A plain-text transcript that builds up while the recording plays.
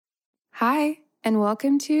Hi, and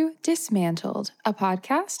welcome to Dismantled, a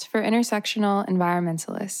podcast for intersectional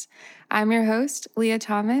environmentalists. I'm your host, Leah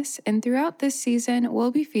Thomas, and throughout this season,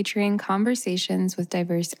 we'll be featuring conversations with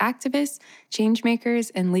diverse activists,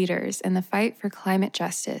 changemakers, and leaders in the fight for climate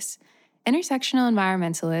justice. Intersectional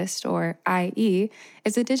Environmentalist, or IE,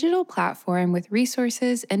 is a digital platform with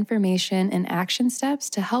resources, information, and action steps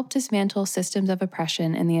to help dismantle systems of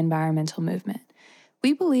oppression in the environmental movement.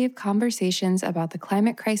 We believe conversations about the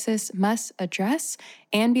climate crisis must address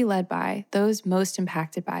and be led by those most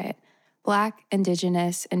impacted by it, Black,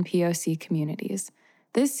 Indigenous, and POC communities.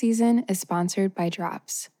 This season is sponsored by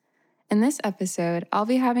Drops. In this episode, I'll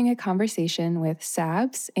be having a conversation with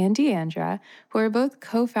Sabs and Diandra, who are both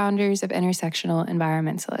co-founders of Intersectional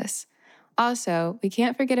Environmentalists. Also, we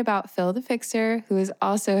can't forget about Phil the Fixer, who is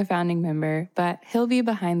also a founding member, but he'll be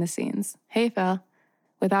behind the scenes. Hey, Phil.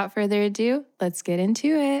 Without further ado, let's get into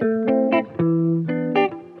it.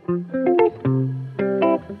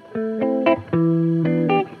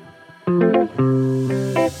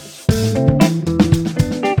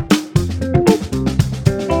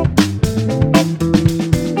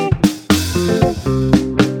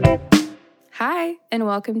 Hi, and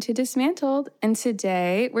welcome to Dismantled. And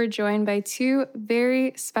today we're joined by two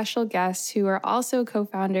very special guests who are also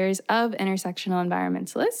co-founders of Intersectional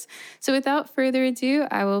Environmentalists. So without further ado,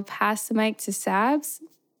 I will pass the mic to Sabs.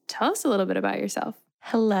 Tell us a little bit about yourself.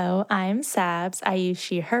 Hello, I'm Sabs. I use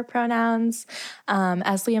she, her pronouns.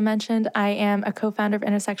 As Leah mentioned, I am a co-founder of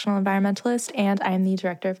Intersectional Environmentalist, and I am the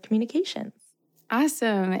director of communications.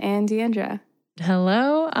 Awesome. And Diandra?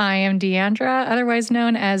 Hello, I am Diandra, otherwise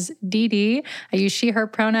known as Dee Dee. I use she, her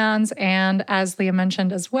pronouns, and as Leah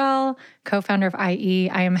mentioned as well, co-founder of IE.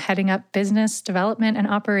 I am heading up business development and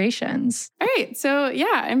operations. All right. So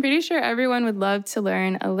yeah, I'm pretty sure everyone would love to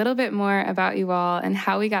learn a little bit more about you all and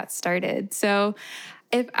how we got started. So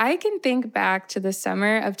if I can think back to the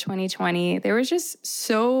summer of 2020, there was just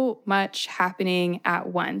so much happening at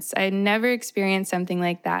once. I had never experienced something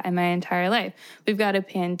like that in my entire life. We've got a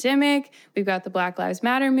pandemic, we've got the Black Lives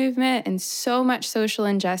Matter movement, and so much social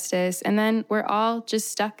injustice, and then we're all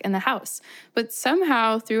just stuck in the house. But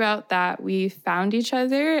somehow throughout that, we found each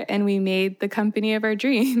other and we made the company of our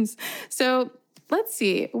dreams. So let's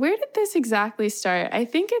see, where did this exactly start? I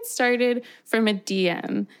think it started from a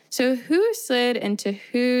DM. So who slid into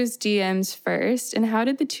whose DMs first, and how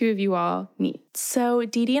did the two of you all meet? So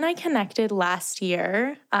Dee Dee and I connected last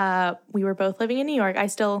year. We were both living in New York. I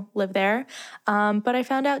still live there. But I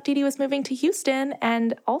found out Dee Dee was moving to Houston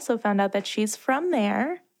and also found out that she's from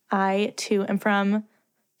there. I, too, am from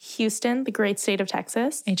Houston, the great state of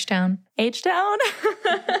Texas. H-Town. H-Town.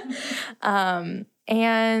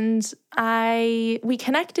 And we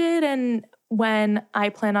connected, and when I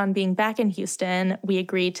plan on being back in Houston, we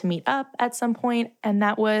agreed to meet up at some point, and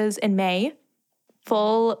that was in May,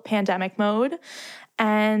 full pandemic mode.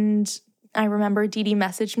 And I remember Dee Dee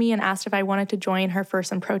messaged me and asked if I wanted to join her for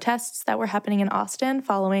some protests that were happening in Austin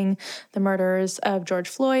following the murders of George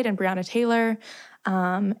Floyd and Breonna Taylor.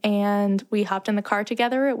 And we hopped in the car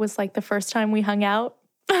together. It was like the first time we hung out.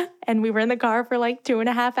 And we were in the car for like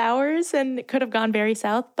 2.5 hours, and it could have gone very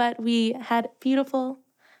south, but we had beautiful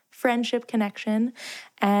friendship connection.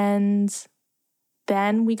 And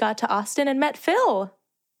then we got to Austin and met Phil,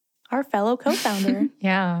 our fellow co-founder.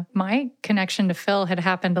 Yeah, my connection to Phil had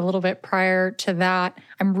happened a little bit prior to that.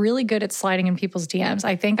 I'm really good at sliding in people's DMs.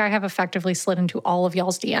 I think I have effectively slid into all of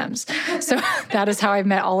y'all's DMs. So that is how I've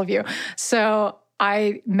met all of you. So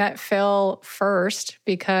I met Phil first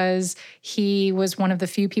because he was one of the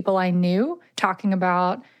few people I knew talking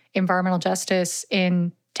about environmental justice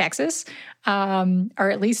in Texas,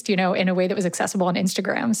 or at least, in a way that was accessible on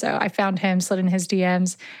Instagram. So I found him, slid in his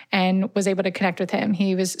DMs, and was able to connect with him.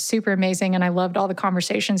 He was super amazing, and I loved all the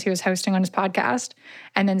conversations he was hosting on his podcast.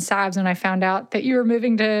 And then Sabs, when I found out that you were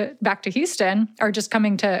moving back to Houston, or just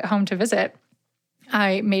coming home to visit,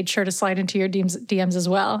 I made sure to slide into your DMs as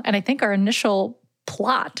well. And I think our initial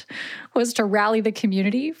plot was to rally the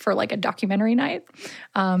community for like a documentary night.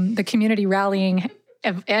 The community rallying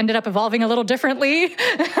ended up evolving a little differently.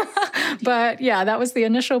 But yeah, that was the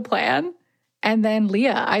initial plan. And then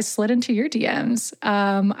Leah, I slid into your DMs.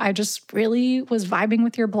 I just really was vibing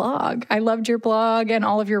with your blog. I loved your blog and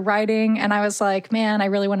all of your writing. And I was like, man, I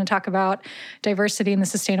really want to talk about diversity in the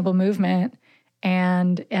sustainable movement.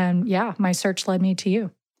 And yeah, my search led me to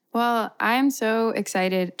you. Well, I'm so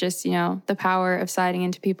excited, just, the power of sliding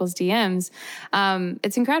into people's DMs.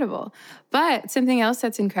 It's incredible. But something else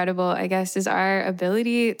that's incredible, I guess, is our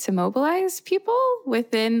ability to mobilize people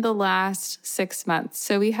within the last 6 months.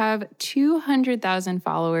 So we have 200,000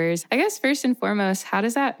 followers. I guess first and foremost, how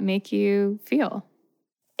does that make you feel?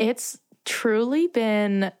 It's truly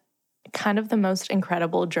been kind of the most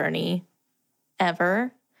incredible journey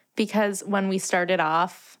ever, because when we started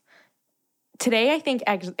off, today I think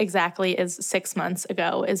exactly is 6 months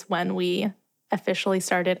ago is when we officially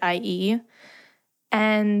started IE.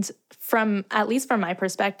 And at least from my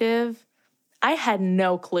perspective, I had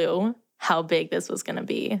no clue how big this was going to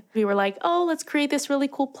be. We were like, oh, let's create this really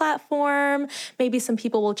cool platform. Maybe some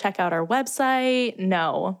people will check out our website.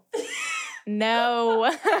 No.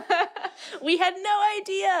 No. We had no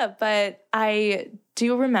idea. But I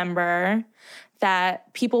do remember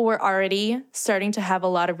that people were already starting to have a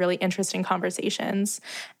lot of really interesting conversations.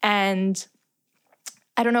 And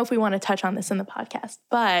I don't know if we want to touch on this in the podcast,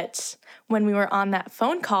 but when we were on that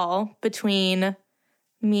phone call between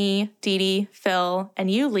me, Didi, Phil,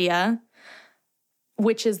 and you, Leah,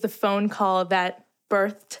 which is the phone call that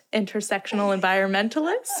birthed Intersectional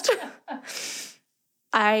Environmentalist,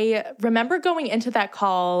 I remember going into that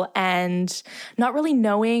call and not really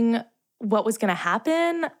knowing what was going to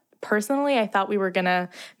happen. Personally, I thought we were going to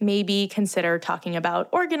maybe consider talking about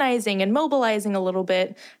organizing and mobilizing a little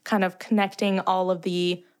bit, kind of connecting all of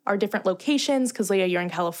our different locations, because Leah, you're in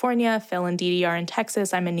California, Phil and Didi are in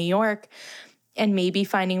Texas, I'm in New York, and maybe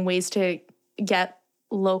finding ways to get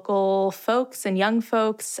local folks and young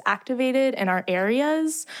folks activated in our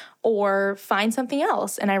areas or find something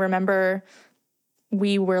else. And I remember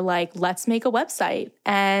we were like, let's make a website.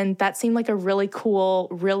 And that seemed like a really cool,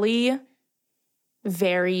 really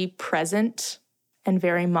very present and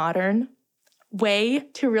very modern way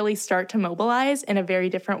to really start to mobilize in a very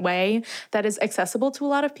different way that is accessible to a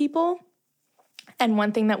lot of people. And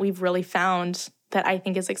one thing that we've really found that I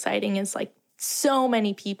think is exciting is like so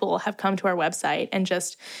many people have come to our website and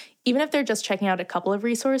just, even if they're just checking out a couple of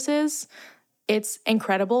resources, it's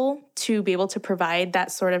incredible to be able to provide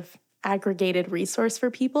that sort of aggregated resource for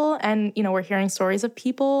people. And, we're hearing stories of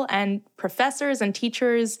people and professors and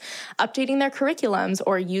teachers updating their curriculums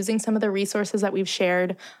or using some of the resources that we've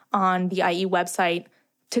shared on the IE website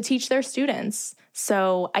to teach their students.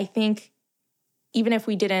 So I think even if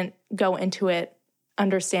we didn't go into it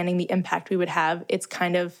understanding the impact we would have, it's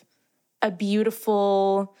kind of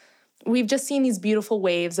we've just seen these beautiful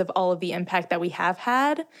waves of all of the impact that we have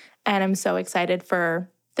had. And I'm so excited for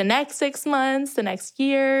the next 6 months, the next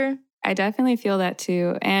year. I definitely feel that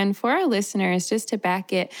too. And for our listeners, just to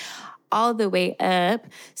back it all the way up.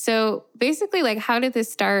 So basically, like, how did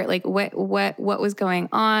this start? Like, what was going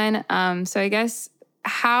on? So I guess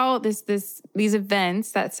how these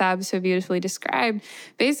events that Sabs so beautifully described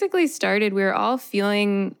basically started. We were all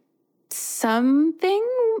feeling something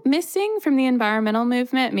missing from the environmental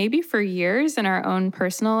movement, maybe for years in our own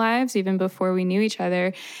personal lives, even before we knew each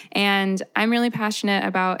other. And I'm really passionate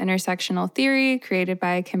about intersectional theory created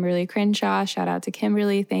by Kimberly Crenshaw. Shout out to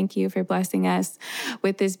Kimberly. Thank you for blessing us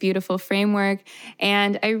with this beautiful framework.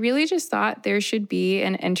 And I really just thought there should be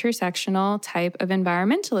an intersectional type of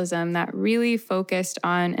environmentalism that really focused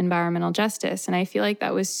on environmental justice. And I feel like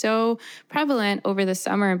that was so prevalent over the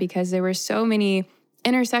summer because there were so many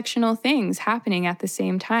intersectional things happening at the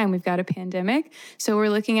same time. We've got a pandemic, so we're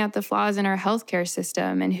looking at the flaws in our healthcare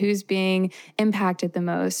system and who's being impacted the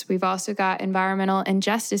most. We've also got environmental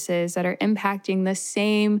injustices that are impacting the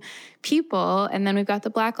same people. And then we've got the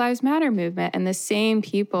Black Lives Matter movement, and the same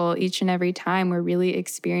people each and every time we're really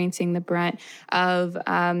experiencing the brunt of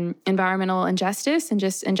environmental injustice and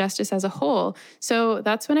just injustice as a whole. So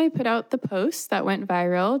that's when I put out the post that went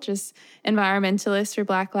viral, just environmentalists for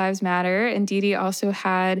Black Lives Matter. And Didi also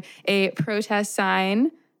had a protest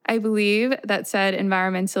sign, I believe, that said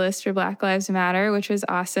environmentalists for Black Lives Matter, which was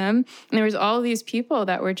awesome. And there was all these people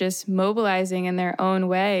that were just mobilizing in their own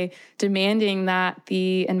way, demanding that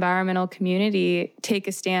the environmental community take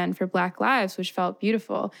a stand for Black lives, which felt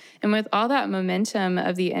beautiful. And with all that momentum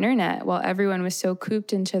of the internet, while everyone was so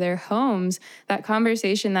cooped into their homes, that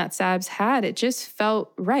conversation that Sabs had, it just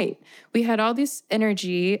felt right. We had all this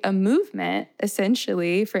energy, a movement,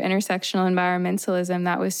 essentially, for intersectional environmentalism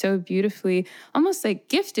that was so beautifully, almost like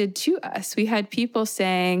gifted to us. We had people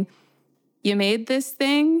saying, you made this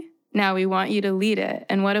thing, now we want you to lead it.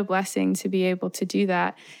 And what a blessing to be able to do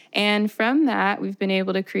that. And from that, we've been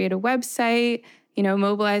able to create a website,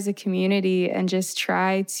 mobilize a community and just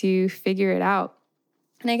try to figure it out.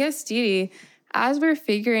 And I guess, Didi, as we're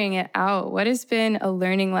figuring it out, what has been a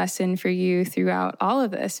learning lesson for you throughout all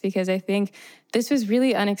of this? Because I think this was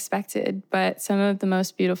really unexpected, but some of the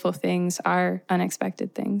most beautiful things are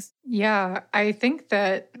unexpected things. Yeah, I think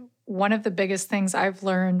that one of the biggest things I've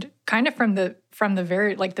learned kind of from the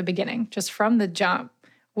very, like the beginning, just from the jump,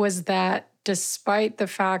 was that despite the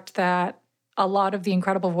fact that a lot of the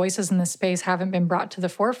incredible voices in this space haven't been brought to the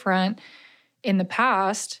forefront in the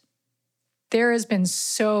past, there has been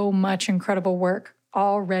so much incredible work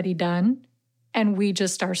already done. And we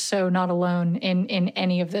just are so not alone in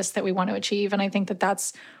any of this that we want to achieve. And I think that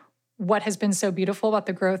that's what has been so beautiful about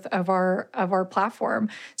the growth of our platform.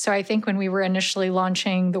 So I think when we were initially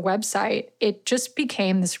launching the website, it just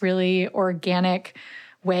became this really organic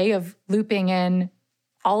way of looping in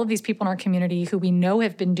all of these people in our community who we know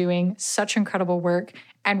have been doing such incredible work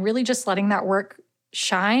and really just letting that work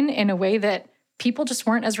shine in a way that people just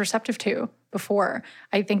weren't as receptive to before.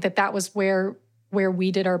 I think that that was where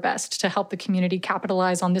we did our best to help the community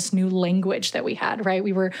capitalize on this new language that we had, right?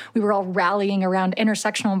 We were all rallying around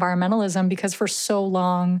intersectional environmentalism because for so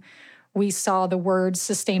long we saw the word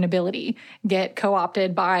sustainability get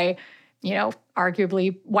co-opted by,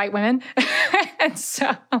 arguably white women.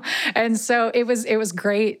 and so it was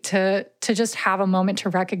great to just have a moment to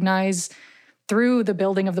recognize through the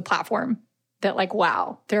building of the platform that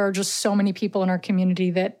wow, there are just so many people in our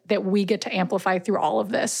community that we get to amplify through all of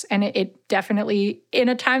this. And it definitely, in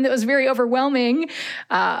a time that was very overwhelming,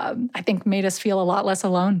 I think made us feel a lot less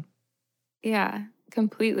alone. Yeah,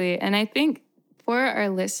 completely. And I think for our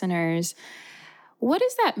listeners, what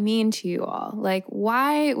does that mean to you all?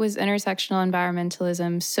 Why was intersectional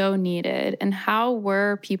environmentalism so needed? And how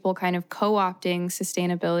were people kind of co-opting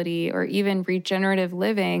sustainability or even regenerative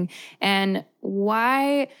living? And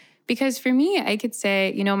why? Because for me, I could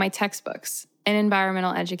say, my textbooks in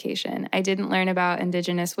environmental education, I didn't learn about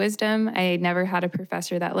indigenous wisdom. I never had a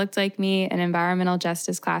professor that looked like me, and environmental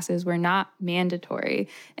justice classes were not mandatory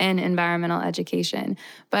in environmental education.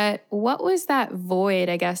 But what was that void,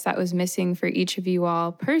 I guess, that was missing for each of you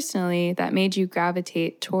all personally that made you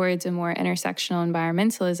gravitate towards a more intersectional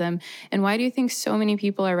environmentalism? And why do you think so many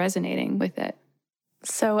people are resonating with it?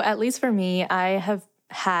 So at least for me, I have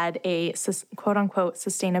had a quote-unquote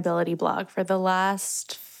sustainability blog for the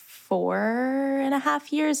last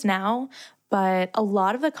 4.5 years now. But a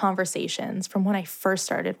lot of the conversations from when I first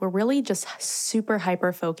started were really just super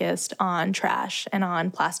hyper-focused on trash and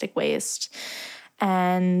on plastic waste.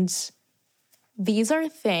 And these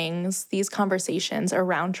conversations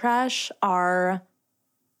around trash are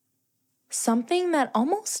something that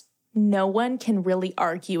almost no one can really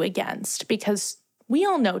argue against because we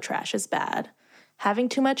all know trash is bad. Having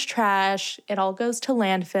too much trash, it all goes to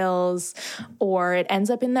landfills or it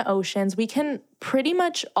ends up in the oceans. We can pretty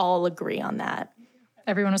much all agree on that.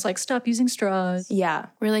 Everyone was like, stop using straws. Yeah.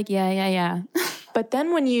 We're like, yeah. But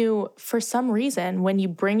then for some reason, when you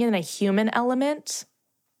bring in a human element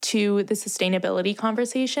to the sustainability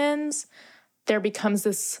conversations, there becomes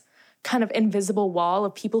this kind of invisible wall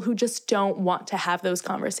of people who just don't want to have those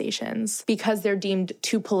conversations because they're deemed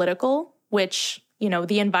too political, which,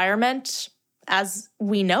 the environment as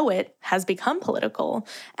we know it, has become political.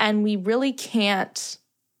 And we really can't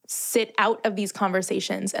sit out of these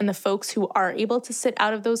conversations. And the folks who are able to sit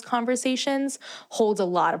out of those conversations hold a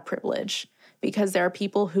lot of privilege because there are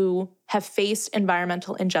people who have faced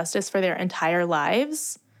environmental injustice for their entire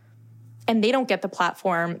lives, and they don't get the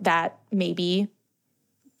platform that maybe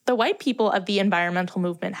the white people of the environmental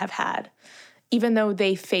movement have had, even though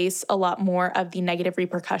they face a lot more of the negative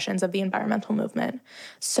repercussions of the environmental movement.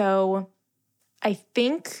 So I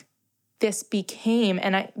think this became,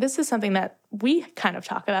 this is something that we kind of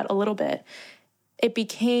talk about a little bit, it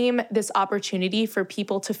became this opportunity for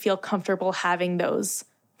people to feel comfortable having those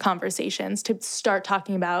conversations, to start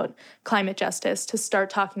talking about climate justice, to start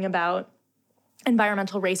talking about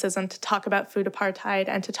environmental racism, to talk about food apartheid,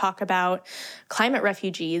 and to talk about climate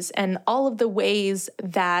refugees and all of the ways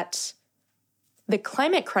that the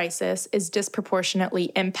climate crisis is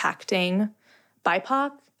disproportionately impacting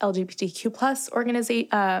BIPOC, LGBTQ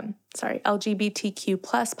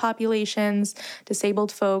plus populations,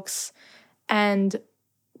 disabled folks. And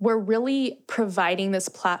we're really providing this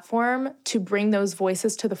platform to bring those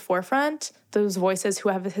voices to the forefront, those voices who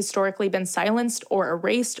have historically been silenced or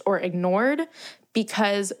erased or ignored,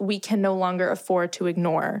 because we can no longer afford to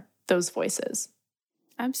ignore those voices.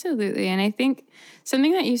 Absolutely. And I think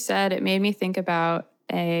something that you said, it made me think about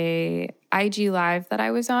a IG Live that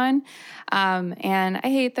I was on. And I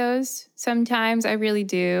hate those sometimes. I really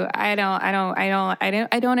do. I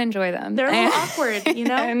don't enjoy them. They're a little awkward,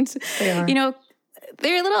 And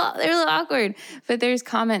they're a little awkward, but there's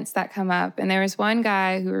comments that come up. And there was one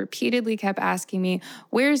guy who repeatedly kept asking me,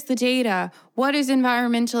 where's the data? What does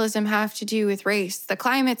environmentalism have to do with race? The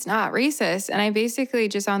climate's not racist. And I basically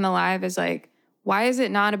just on the live is like, why is it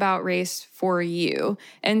not about race for you?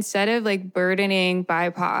 Instead of burdening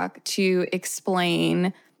BIPOC to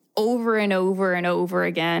explain over and over and over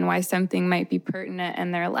again why something might be pertinent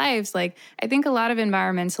in their lives, like I think a lot of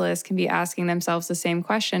environmentalists can be asking themselves the same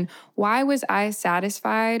question. Why was I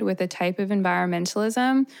satisfied with a type of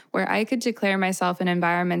environmentalism where I could declare myself an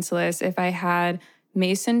environmentalist if I had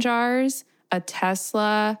mason jars, a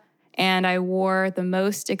Tesla, and I wore the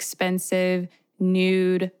most expensive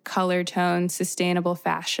nude, color tone, sustainable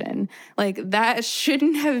fashion? Like that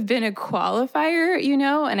shouldn't have been a qualifier, you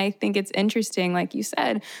know? And I think it's interesting, like you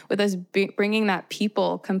said, with us bringing that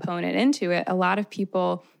people component into it, a lot of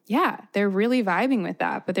people, yeah, they're really vibing with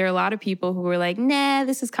that. But there are a lot of people who are like, nah,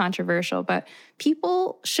 this is controversial, but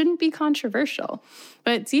people shouldn't be controversial.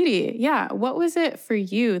 But Didi, yeah, what was it for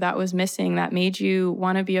you that was missing that made you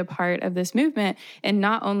want to be a part of this movement? And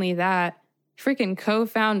not only that, freaking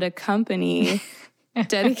co-found a company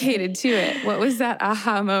dedicated to it. What was that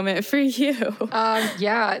aha moment for you?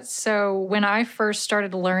 Yeah. So when I first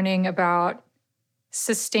started learning about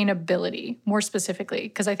sustainability, more specifically,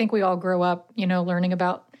 because I think we all grow up, learning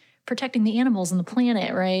about protecting the animals and the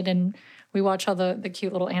planet, right? And we watch all the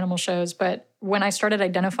cute little animal shows. But when I started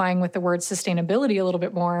identifying with the word sustainability a little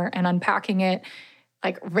bit more and unpacking it,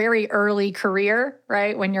 like very early career,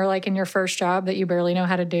 right? When you're like in your first job that you barely know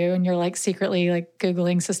how to do and you're like secretly like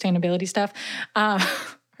Googling sustainability stuff.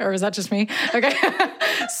 Or is that just me? Okay.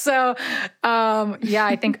 So, yeah,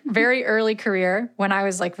 I think very early career when I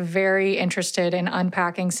was like very interested in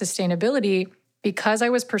unpacking sustainability, because I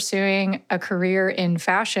was pursuing a career in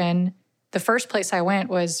fashion, the first place I went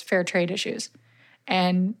was fair trade issues.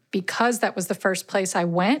 And because that was the first place I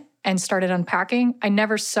went and started unpacking, I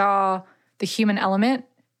never saw the human element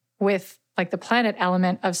with like the planet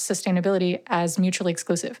element of sustainability as mutually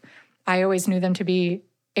exclusive. I always knew them to be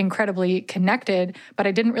incredibly connected, but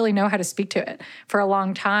I didn't really know how to speak to it for a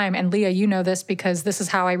long time. And Leah, you know this because this is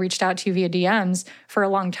how I reached out to you via DMs. For a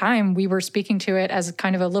long time, we were speaking to it as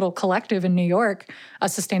kind of a little collective in New York, a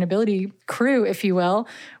sustainability crew, if you will.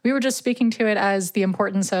 We were just speaking to it as the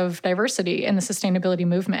importance of diversity in the sustainability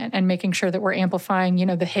movement and making sure that we're amplifying,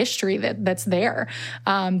 the history that's there,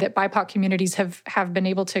 that BIPOC communities have been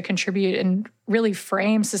able to contribute and really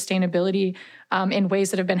frame sustainability in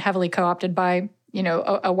ways that have been heavily co-opted by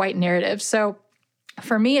a white narrative. So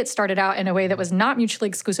for me, it started out in a way that was not mutually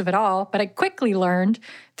exclusive at all, but I quickly learned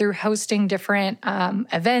through hosting different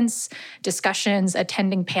events, discussions,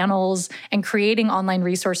 attending panels, and creating online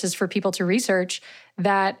resources for people to research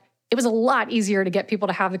that it was a lot easier to get people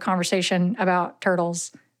to have the conversation about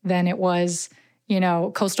turtles than it was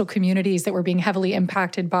coastal communities that were being heavily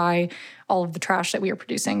impacted by all of the trash that we were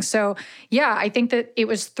producing. So yeah, I think that it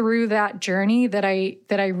was through that journey that I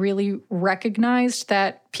really recognized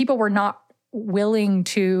that people were not willing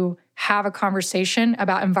to have a conversation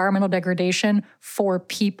about environmental degradation for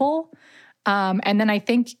people. And then I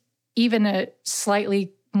think even a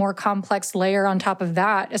slightly more complex layer on top of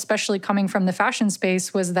that, especially coming from the fashion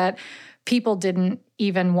space, was that people didn't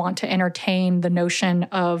even want to entertain the notion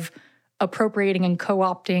of appropriating and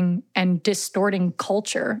co-opting and distorting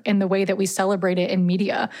culture in the way that we celebrate it in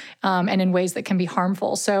media, and in ways that can be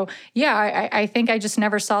harmful. So yeah, I think I just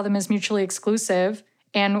never saw them as mutually exclusive.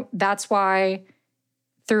 And that's why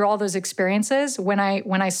through all those experiences, when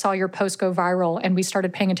I saw your post go viral and we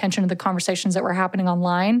started paying attention to the conversations that were happening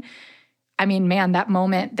online, I mean, man, that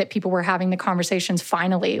moment that people were having the conversations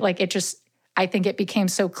finally, like I think it became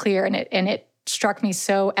so clear and it struck me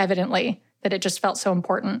so evidently that it just felt so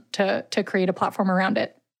important to create a platform around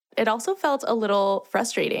it. It also felt a little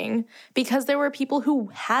frustrating because there were people who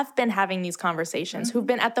have been having these conversations, who've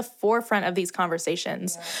been at the forefront of these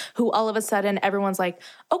conversations, who all of a sudden everyone's like,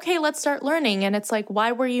 okay, let's start learning. And it's like,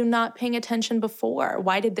 why were you not paying attention before?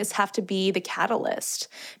 Why did this have to be the catalyst?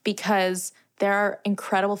 Because there are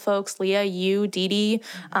incredible folks, Leah, you, Didi,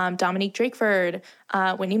 Dominique Drakeford,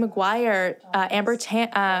 Whitney McGuire, Amber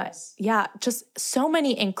Tan, just so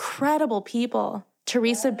many incredible people.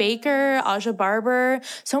 Teresa Baker, Aja Barber,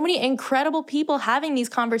 so many incredible people having these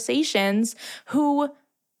conversations who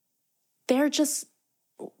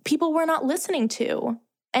people were not listening to.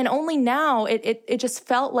 And only now it just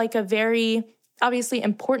felt like a very obviously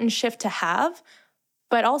important shift to have,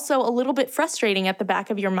 but also a little bit frustrating at the back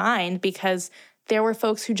of your mind because there were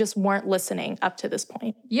folks who just weren't listening up to this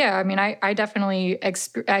point. Yeah, I mean, I definitely,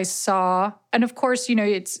 I saw, and of course,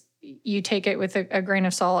 you take it with a grain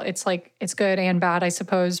of salt. It's like, it's good and bad, I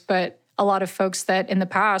suppose. But a lot of folks that in the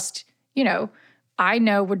past, I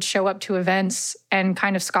know would show up to events and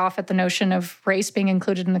kind of scoff at the notion of race being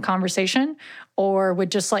included in the conversation, or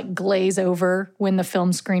would just like glaze over when the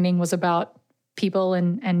film screening was about people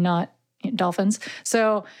and not dolphins.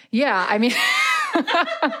 So yeah, I mean,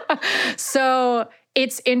 so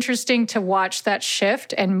it's interesting to watch that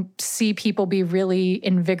shift and see people be really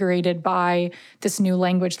invigorated by this new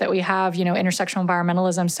language that we have, intersectional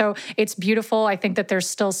environmentalism. So it's beautiful. I think that there's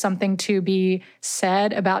still something to be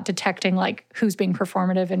said about detecting like who's being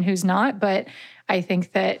performative and who's not. But I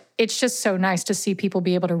think that it's just so nice to see people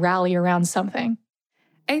be able to rally around something.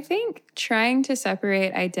 I think trying to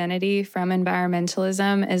separate identity from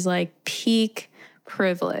environmentalism is like peak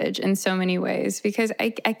privilege in so many ways, because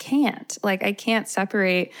I can't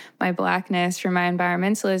separate my Blackness from my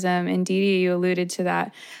environmentalism. And Dee, you alluded to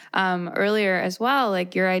that earlier as well,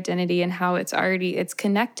 like your identity and how it's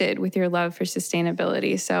connected with your love for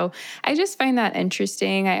sustainability. So I just find that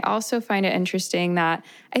interesting. I also find it interesting that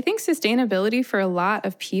I think sustainability for a lot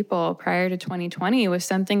of people prior to 2020 was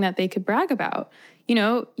something that they could brag about.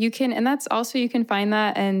 You can find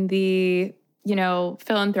that in the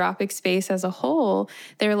philanthropic space as a whole.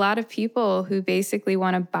 There are a lot of people who basically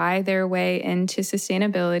want to buy their way into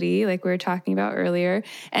sustainability, like we were talking about earlier,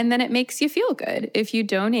 and then it makes you feel good. If you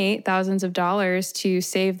donate thousands of dollars to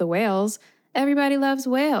save the whales, everybody loves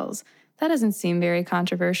whales. That doesn't seem very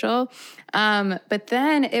controversial. But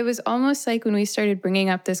then it was almost like when we started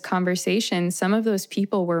bringing up this conversation, some of those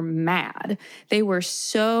people were mad. They were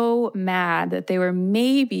so mad that they were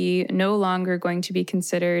maybe no longer going to be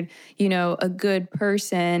considered, a good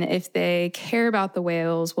person if they care about the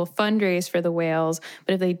whales, will fundraise for the whales,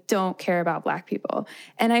 but if they don't care about Black people.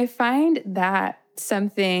 And I find that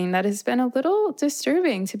something that has been a little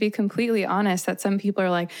disturbing, to be completely honest, that some people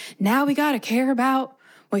are like, now we got to care about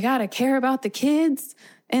the kids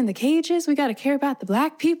in the cages. We got to care about the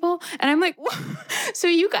Black people. And I'm like, so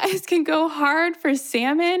you guys can go hard for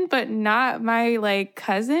salmon, but not my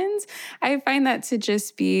cousins? I find that to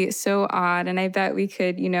just be so odd. And I bet we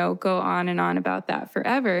could, go on and on about that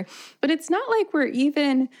forever. But it's not like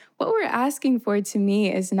what we're asking for, to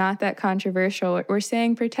me, is not that controversial. We're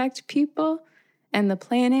saying protect people and the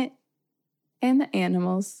planet and the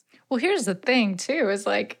animals. Well, here's the thing too, is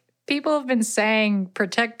people have been saying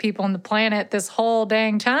protect people and the planet this whole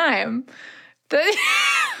dang time.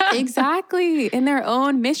 Exactly. In their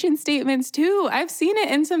own mission statements too. I've seen it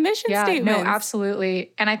in some mission statements. No,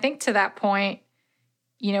 absolutely. And I think to that point,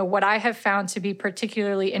 what I have found to be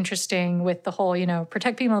particularly interesting with the whole,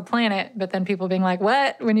 protect people and the planet, but then people being like,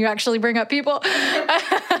 what? When you actually bring up people.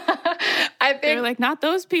 I think they're like, not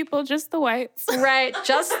those people, just the whites. Right.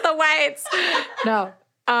 Just the whites. No.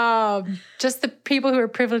 Just the people who are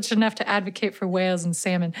privileged enough to advocate for whales and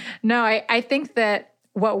salmon. No, I think that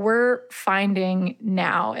what we're finding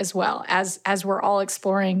now, as well as we're all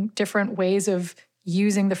exploring different ways of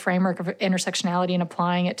using the framework of intersectionality and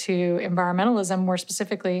applying it to environmentalism more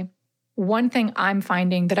specifically, one thing I'm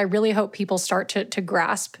finding that I really hope people start to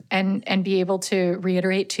grasp and be able to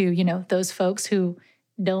reiterate to, those folks who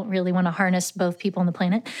don't really want to harness both people and the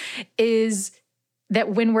planet, is that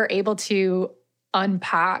when we're able to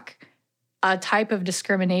unpack a type of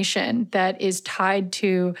discrimination that is tied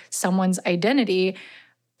to someone's identity,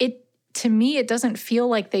 to me, it doesn't feel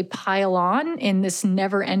like they pile on in this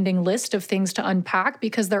never-ending list of things to unpack,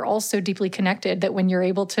 because they're all so deeply connected that when you're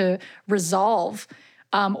able to resolve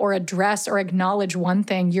or address or acknowledge one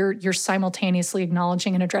thing, you're simultaneously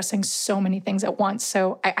acknowledging and addressing so many things at once.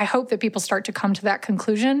 So I hope that people start to come to that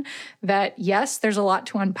conclusion that, yes, there's a lot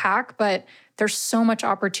to unpack, but there's so much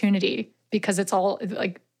opportunity, because it's all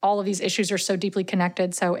of these issues are so deeply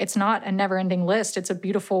connected. So it's not a never-ending list. It's a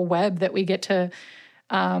beautiful web that we get to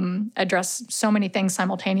address so many things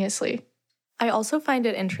simultaneously. I also find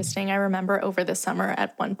it interesting. I remember over the summer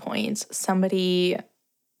at one point,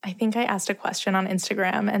 I think I asked a question on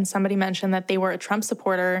Instagram, and somebody mentioned that they were a Trump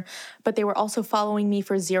supporter, but they were also following me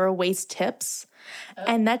for zero waste tips.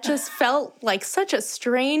 And that just felt like such a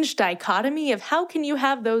strange dichotomy of how can you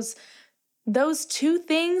have those two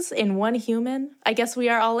things in one human? I guess we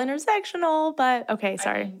are all intersectional, but okay,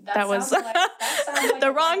 sorry. That was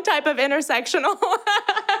the wrong type of intersectional.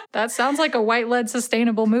 That sounds like a white-led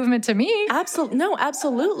sustainable movement to me.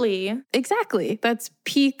 Absolutely. Exactly. That's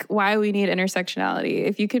peak why we need intersectionality.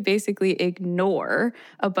 If you could basically ignore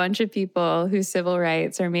a bunch of people whose civil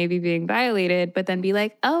rights are maybe being violated, but then be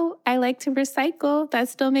like, oh, I like to recycle, that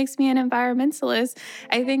still makes me an environmentalist.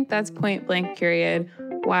 I think that's point blank period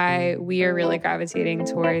why we are really gravitating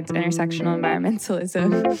towards intersectional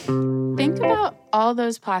environmentalism. Think about all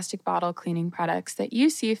those plastic bottle cleaning products that you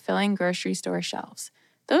see filling grocery store shelves.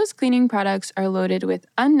 Those cleaning products are loaded with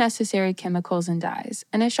unnecessary chemicals and dyes,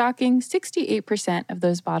 and a shocking 68% of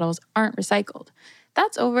those bottles aren't recycled.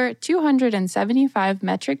 That's over 275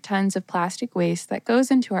 metric tons of plastic waste that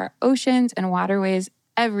goes into our oceans and waterways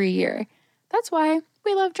every year. That's why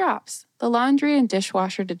we love Drops, the laundry and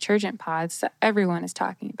dishwasher detergent pods that everyone is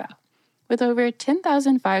talking about. With over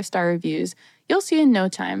 10,000 five-star reviews, you'll see in no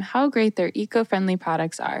time how great their eco-friendly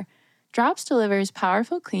products are. Drops delivers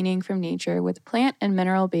powerful cleaning from nature with plant and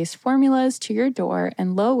mineral-based formulas to your door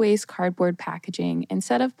and low-waste cardboard packaging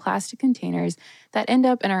instead of plastic containers that end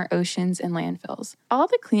up in our oceans and landfills. All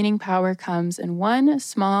the cleaning power comes in one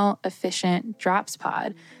small, efficient Drops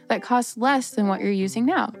pod that costs less than what you're using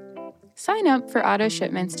now. Sign up for auto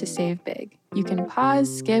shipments to save big. You can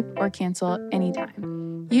pause, skip, or cancel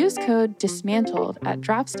anytime. Use code DISMANTLED at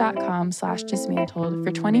drops.com/dismantled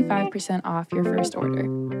for 25% off your first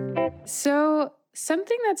order. So,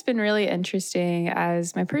 something that's been really interesting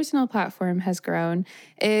as my personal platform has grown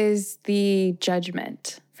is the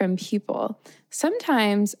judgment from people.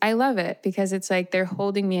 Sometimes I love it because it's like they're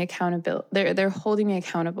holding me accountable. They're holding me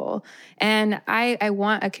accountable. And I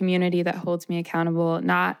want a community that holds me accountable,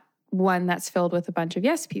 not one that's filled with a bunch of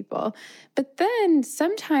yes people. But then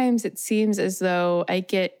sometimes it seems as though I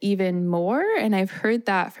get even more, and I've heard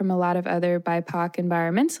that from a lot of other BIPOC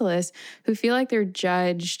environmentalists who feel like they're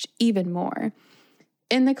judged even more.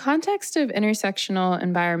 In the context of intersectional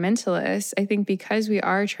environmentalists, I think because we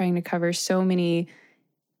are trying to cover so many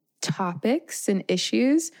topics and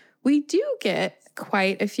issues, we do get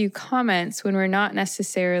quite a few comments when we're not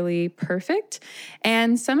necessarily perfect.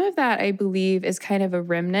 And some of that, I believe, is kind of a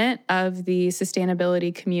remnant of the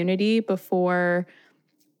sustainability community before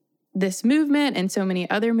this movement and so many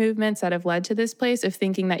other movements that have led to this place of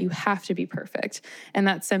thinking that you have to be perfect. And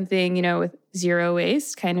that's something, with zero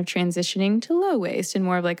waste kind of transitioning to low waste and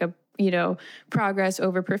more of like a progress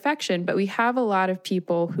over perfection. But we have a lot of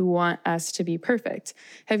people who want us to be perfect.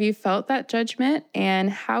 Have you felt that judgment? And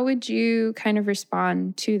how would you kind of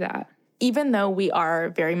respond to that? Even though we are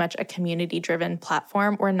very much a community-driven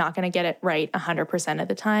platform, we're not going to get it right 100% of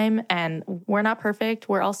the time. And we're not perfect.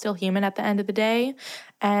 We're all still human at the end of the day.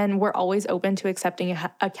 And we're always open to accepting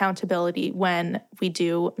accountability when we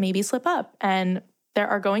do maybe slip up. And there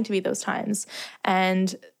are going to be those times.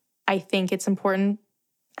 And I think it's important,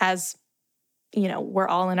 as we're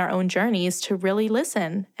all in our own journeys, to really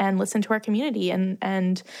listen to our community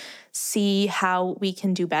and see how we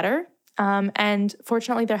can do better. And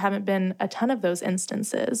fortunately, there haven't been a ton of those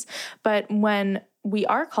instances. But when we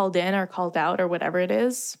are called in or called out or whatever it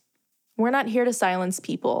is, we're not here to silence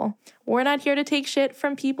people. We're not here to take shit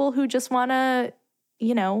from people who just want to,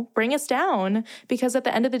 bring us down, because at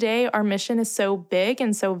the end of the day, our mission is so big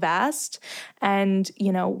and so vast. And,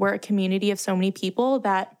 we're a community of so many people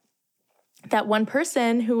that one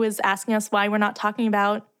person who is asking us why we're not talking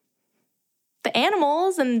about the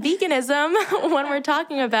animals and veganism when we're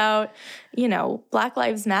talking about, Black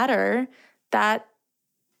Lives Matter, that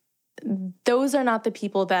those are not the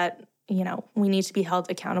people that, we need to be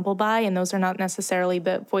held accountable by. And those are not necessarily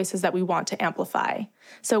the voices that we want to amplify.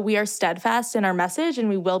 So we are steadfast in our message and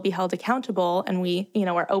we will be held accountable, and we,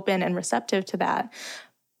 are open and receptive to that.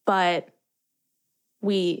 But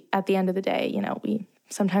we, at the end of the day, we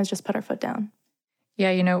sometimes just put our foot down.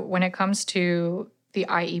 Yeah, when it comes to the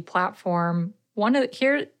IE platform,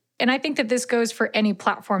 and I think that this goes for any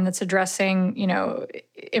platform that's addressing,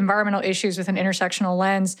 environmental issues with an intersectional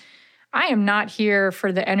lens. I am not here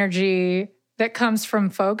for the energy that comes from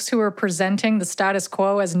folks who are presenting the status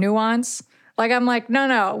quo as nuance. I'm like,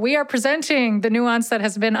 no, we are presenting the nuance that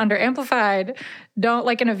has been under-amplified. Don't,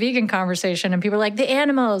 like in a vegan conversation, and people are like, the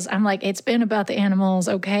animals. I'm like, it's been about the animals,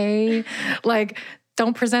 okay?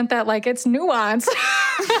 Don't present that like it's nuance.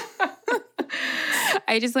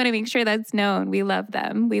 I just want to make sure that's known. We love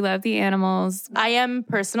them. We love the animals. I am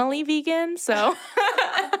personally vegan, so.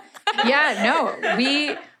 Yeah, no,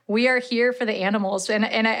 we are here for the animals. And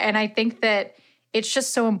I think that it's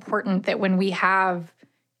just so important that when we have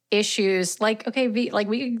issues we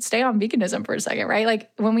can stay on veganism for a second, right?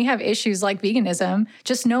 When we have issues like veganism,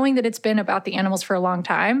 just knowing that it's been about the animals for a long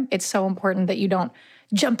time, it's so important that you don't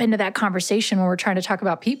jump into that conversation when we're trying to talk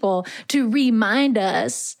about people to remind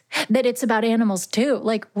us that it's about animals too.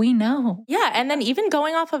 We know. Yeah, and then even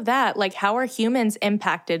going off of that, how are humans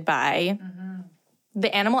impacted by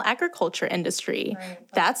the animal agriculture industry? Right.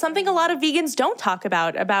 That's something a lot of vegans don't talk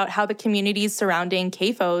about how the communities surrounding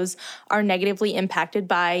CAFOs are negatively impacted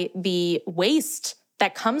by the waste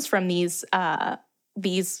that comes from these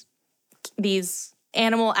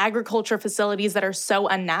animal agriculture facilities that are so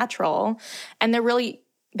unnatural. And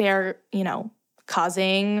they're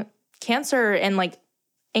causing cancer and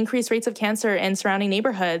increased rates of cancer in surrounding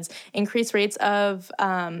neighborhoods, increased rates of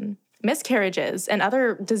miscarriages and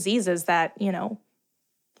other diseases that,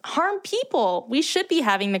 harm people. We should be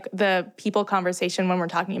having the people conversation when we're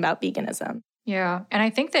talking about veganism. Yeah. And I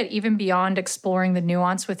think that even beyond exploring the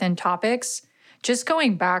nuance within topics, just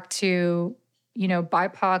going back to,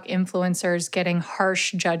 BIPOC influencers getting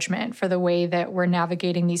harsh judgment for the way that we're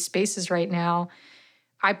navigating these spaces right now.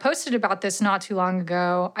 I posted about this not too long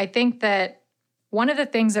ago. I think that one of the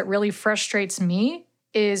things that really frustrates me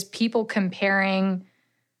is people comparing,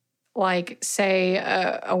 like, say,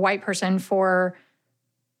 a white person for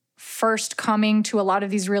first coming to a lot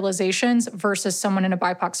of these realizations versus someone in a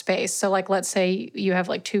BIPOC space. So, like, let's say you have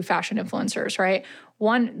like two fashion influencers, right?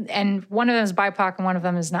 One of them is BIPOC and one of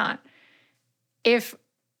them is not. If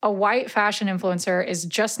a white fashion influencer is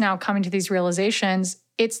just now coming to these realizations,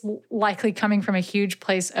 it's likely coming from a huge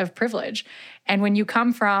place of privilege. And when you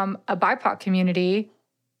come from a BIPOC community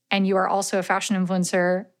and you are also a fashion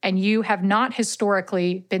influencer and you have not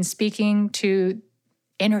historically been speaking to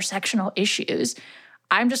intersectional issues,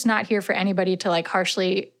 I'm just not here for anybody to like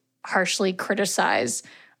harshly criticize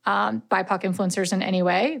BIPOC influencers in any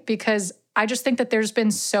way, because I just think that there's been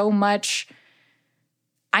so much.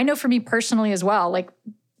 I know for me personally as well, like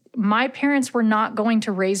my parents were not going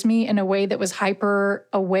to raise me in a way that was hyper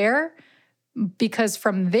aware, because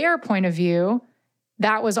from their point of view,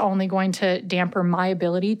 that was only going to damper my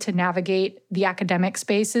ability to navigate the academic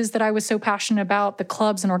spaces that I was so passionate about, the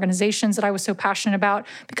clubs and organizations that I was so passionate about,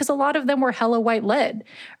 because a lot of them were hella white led,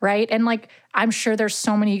 right? And like, I'm sure there's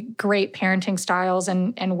so many great parenting styles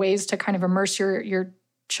and ways to kind of immerse your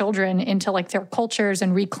children into like their cultures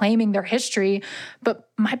and reclaiming their history. But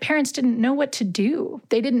my parents didn't know what to do.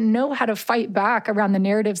 They didn't know how to fight back around the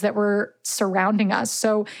narratives that were surrounding us.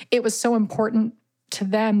 So it was so important to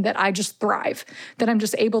them that I just thrive, that I'm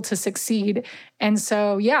just able to succeed. And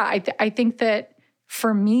so, yeah, I think that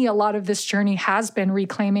for me, a lot of this journey has been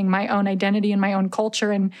reclaiming my own identity and my own culture,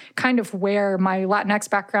 and kind of where my Latinx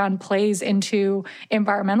background plays into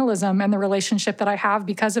environmentalism and the relationship that I have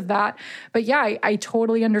because of that. But yeah, I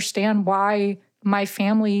totally understand why my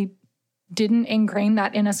family didn't ingrain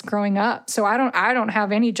that in us growing up. So I don't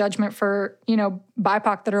have any judgment for,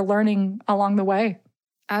 BIPOC that are learning along the way.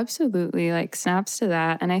 Absolutely, like snaps to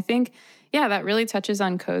that. And I think, yeah, that really touches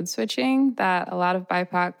on code switching that a lot of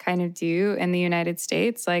BIPOC kind of do in the United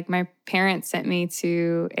States. Like my parents sent me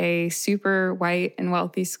to a super white and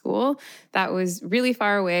wealthy school that was really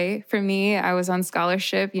far away from me. I was on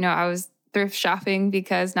scholarship. I was thrift shopping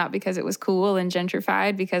not because it was cool and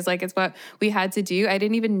gentrified, because like it's what we had to do. I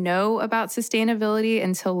didn't even know about sustainability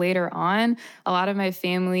until later on. A lot of my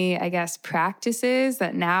family, I guess, practices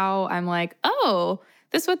that now I'm like, oh,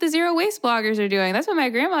 this is what the zero waste bloggers are doing. That's what my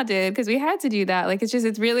grandma did because we had to do that. Like,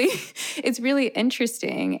 it's really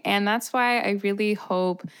interesting. And that's why I really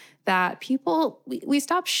hope that people, we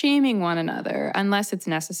stop shaming one another unless it's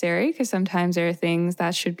necessary, because sometimes there are things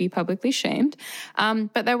that should be publicly shamed.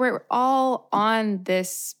 But that we're all on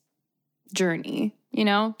this journey,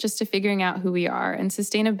 just to figuring out who we are. And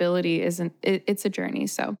sustainability it's a journey.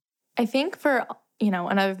 So I think for,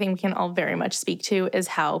 another thing we can all very much speak to is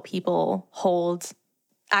how people hold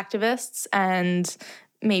activists and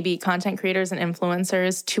maybe content creators and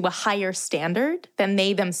influencers to a higher standard than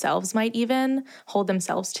they themselves might even hold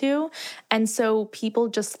themselves to. And so people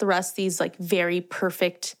just thrust these like very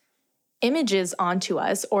perfect images onto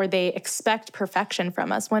us, or they expect perfection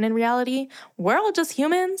from us, when in reality, we're all just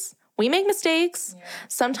humans. We make mistakes. Yeah.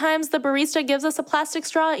 Sometimes the barista gives us a plastic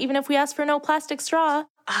straw, even if we ask for no plastic straw.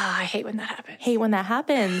 I hate when that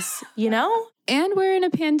happens. And we're in a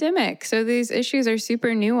pandemic, so these issues are super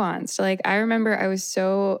nuanced. Like, I remember I was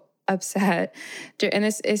so upset, and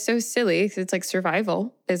this is so silly because it's like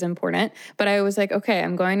survival is important. But I was like, okay,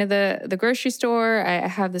 I'm going to the grocery store. I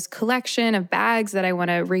have this collection of bags that I want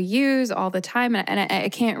to reuse all the time, and I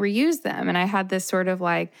can't reuse them. And I had this sort of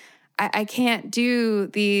like, I can't do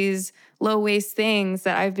these low waste things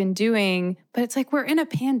that I've been doing, but it's like we're in a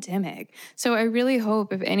pandemic. So I really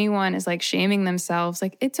hope if anyone is like shaming themselves,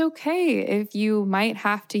 like it's okay if you might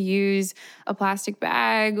have to use a plastic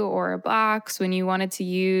bag or a box when you wanted to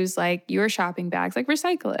use like your shopping bags, like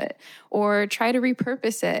recycle it or try to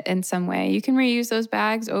repurpose it in some way. You can reuse those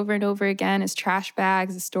bags over and over again as trash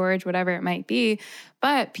bags, as storage, whatever it might be.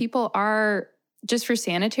 But people are, just for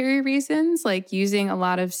sanitary reasons, like using a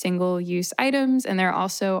lot of single-use items. And there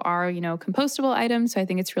also are, compostable items. So I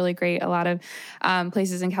think it's really great. A lot of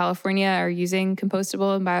places in California are using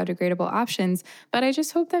compostable and biodegradable options. But I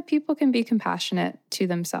just hope that people can be compassionate to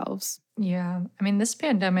themselves. Yeah. I mean, this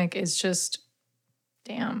pandemic is just,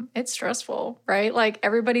 damn, it's stressful, right? Like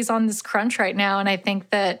everybody's on this crunch right now. And I think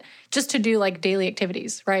that just to do like daily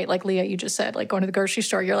activities, right? Like Leah, you just said, like going to the grocery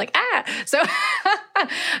store, you're like, So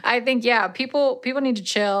I think, yeah, people need to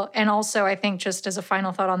chill. And also I think just as a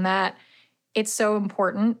final thought on that, it's so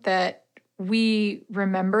important that we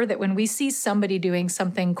remember that when we see somebody doing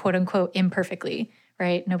something quote unquote imperfectly,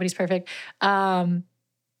 right? Nobody's perfect.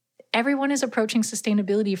 Everyone is approaching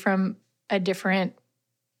sustainability from a different,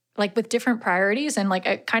 like with different priorities and like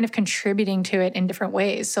a kind of contributing to it in different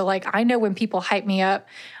ways. So like, I know when people hype me up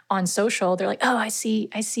on social, they're like, oh, I see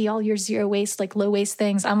all your zero waste, like low waste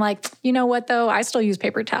things. I'm like, you know what though? I still use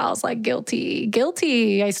paper towels, like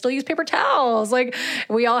guilty. I still use paper towels. Like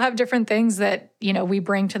we all have different things that, we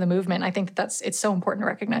bring to the movement. I think it's so important to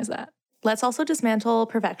recognize that. Let's also dismantle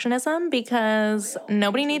perfectionism because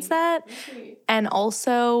nobody needs that. And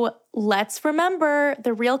also, let's remember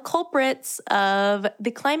the real culprits of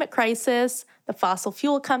the climate crisis, the fossil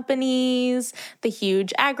fuel companies, the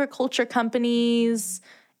huge agriculture companies.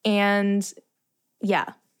 And yeah,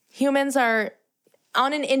 humans are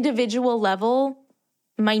on an individual level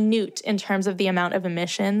minute in terms of the amount of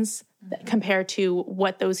emissions compared to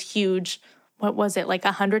what those huge, what was it, like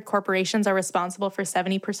 100 corporations are responsible for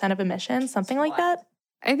 70% of emissions, something like that?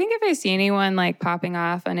 I think if I see anyone like popping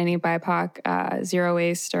off on any BIPOC zero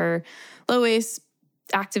waste or low waste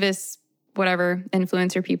activists, whatever,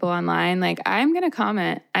 influencer people online, like I'm going to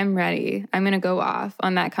comment. I'm ready. I'm going to go off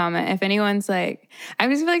on that comment. If anyone's like, I'm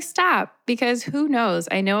just like, stop, because who knows?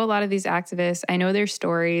 I know a lot of these activists, I know their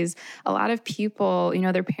stories. A lot of people,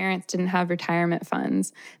 their parents didn't have retirement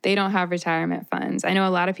funds. They don't have retirement funds. I know a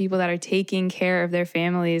lot of people that are taking care of their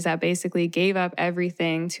families that basically gave up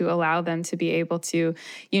everything to allow them to be able to,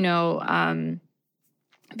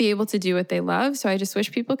 be able to do what they love. So I just wish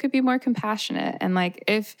people could be more compassionate. And like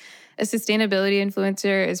if a sustainability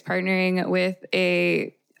influencer is partnering with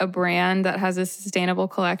a brand that has a sustainable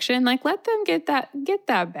collection, like let them get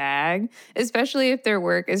that bag, especially if their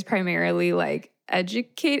work is primarily like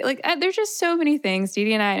educate. Like there's just so many things.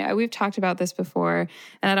 Dee and I, we've talked about this before,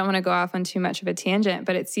 and I don't want to go off on too much of a tangent,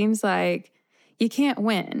 but it seems like you can't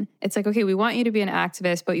win. It's like, okay, we want you to be an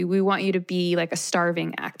activist, but we want you to be like a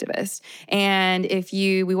starving activist. And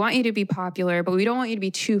we want you to be popular, but we don't want you to be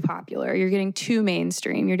too popular. You're getting too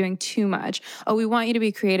mainstream. You're doing too much. Oh, we want you to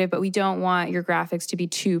be creative, but we don't want your graphics to be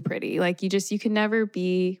too pretty. Like you can never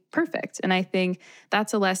be perfect. And I think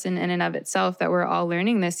that's a lesson in and of itself that we're all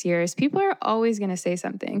learning this year is people are always going to say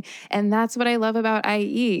something. And that's what I love about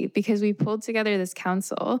IE, because we pulled together this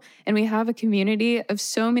council and we have a community of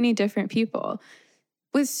so many different people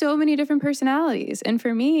with so many different personalities. And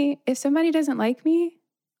for me, if somebody doesn't like me,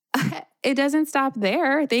 it doesn't stop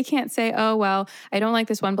there. They can't say, oh, well, I don't like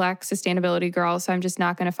this one Black sustainability girl, so I'm just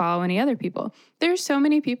not going to follow any other people. There's so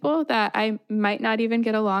many people that I might not even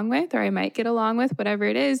get along with, or I might get along with, whatever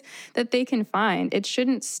it is that they can find. It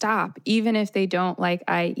shouldn't stop, even if they don't like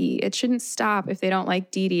IE. It shouldn't stop if they don't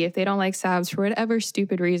like Dee, if they don't like Sabs for whatever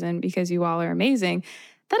stupid reason, because you all are amazing.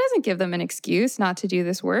 That doesn't give them an excuse not to do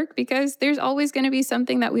this work, because there's always going to be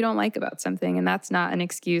something that we don't like about something. And that's not an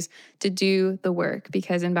excuse to do the work,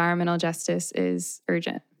 because environmental justice is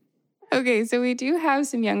urgent. Okay, so we do have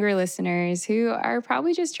some younger listeners who are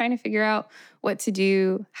probably just trying to figure out what to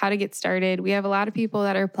do, how to get started. We have a lot of people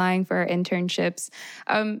that are applying for our internships.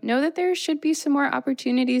 Know that there should be some more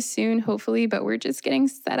opportunities soon, hopefully, but we're just getting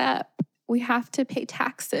set up. We have to pay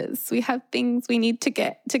taxes. We have things we need to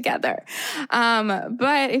get together.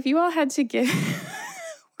 But if you all had to give,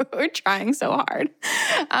 we're trying so hard.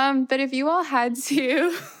 But if you all had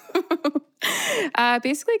to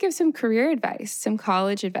basically give some career advice, some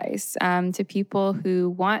college advice to people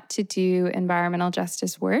who want to do environmental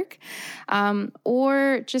justice work,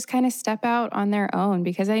 or just kind of step out on their own.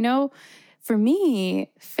 Because I know for me,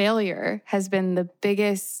 failure has been the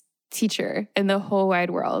biggest teacher in the whole wide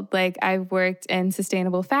world. Like I've worked in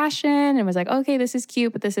sustainable fashion and was like, okay, this is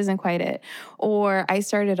cute, but this isn't quite it. Or I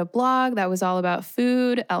started a blog that was all about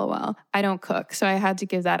food. LOL. I don't cook, so I had to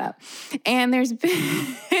give that up. And there's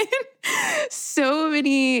been so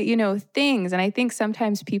many, things. And I think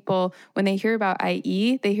sometimes people, when they hear about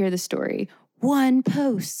IE, they hear the story. One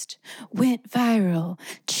post went viral,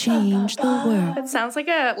 changed the world. It sounds like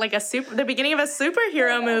the beginning of a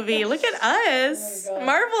superhero movie. Look at us. Oh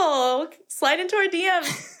Marvel, slide into our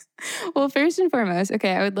DMs. Well, first and foremost,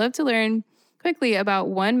 okay, I would love to learn quickly about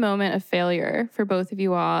one moment of failure for both of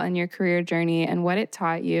you all in your career journey and what it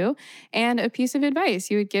taught you, and a piece of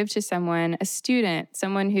advice you would give to someone, a student,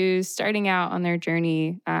 someone who's starting out on their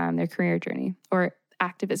journey, their career journey or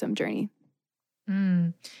activism journey.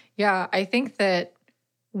 Yeah, I think that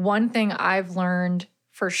one thing I've learned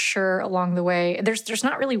for sure along the way, there's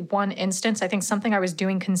not really one instance. I think something I was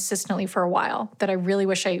doing consistently for a while that I really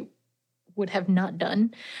wish I would have not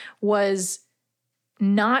done was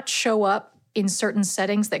not show up in certain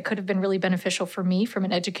settings that could have been really beneficial for me from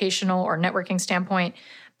an educational or networking standpoint,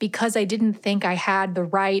 because I didn't think I had the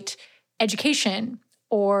right education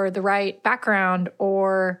or the right background,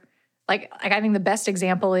 or like I think the best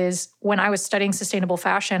example is when I was studying sustainable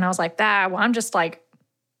fashion, I was like, I'm just like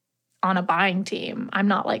on a buying team. I'm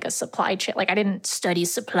not like a supply chain. Like I didn't study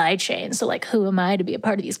supply chain. So like, who am I to be a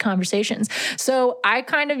part of these conversations? So I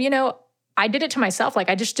kind of, I did it to myself. Like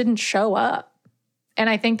I just didn't show up. And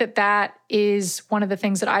I think that is one of the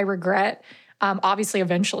things that I regret. Obviously,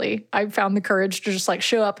 eventually, I found the courage to just like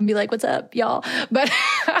show up and be like, "What's up, y'all?" But,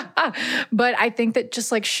 but I think that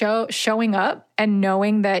just like showing up and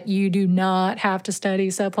knowing that you do not have to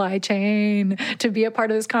study supply chain to be a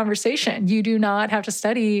part of this conversation. You do not have to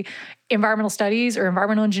study environmental studies or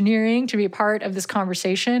environmental engineering to be a part of this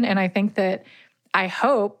conversation. And I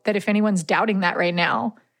hope that if anyone's doubting that right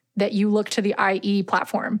now, that you look to the IE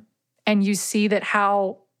platform and you see that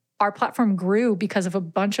how our platform grew because of a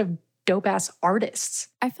bunch of dope-ass artists.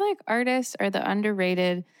 I feel like artists are the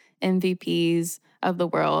underrated MVPs of the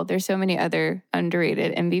world. There's so many other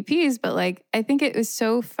underrated MVPs, but like, I think it was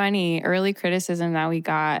so funny. Early criticism that we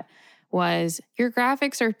got was, your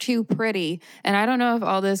graphics are too pretty. And I don't know if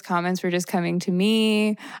all those comments were just coming to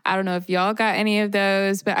me. I don't know if y'all got any of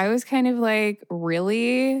those, but I was kind of like,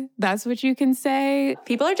 really? That's what you can say?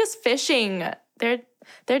 People are just fishing.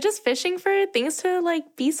 They're just fishing for things to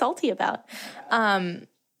like be salty about.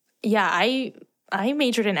 Yeah, I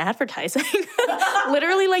majored in advertising.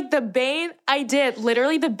 Literally like the bane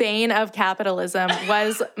of capitalism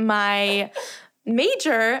was my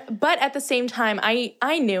major. But at the same time,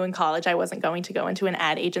 I knew in college I wasn't going to go into an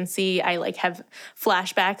ad agency. I like have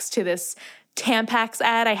flashbacks to this Tampax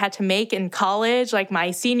ad I had to make in college, like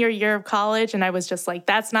my senior year of college. And I was just like,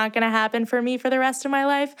 that's not going to happen for me for the rest of my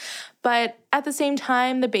life. But at the same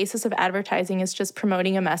time, the basis of advertising is just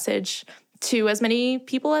promoting a message to as many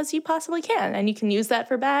people as you possibly can. And you can use that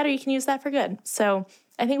for bad or you can use that for good. So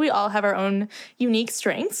I think we all have our own unique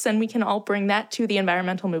strengths and we can all bring that to the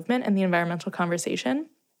environmental movement and the environmental conversation.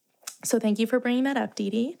 So thank you for bringing that up, Dee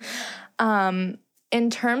Dee. In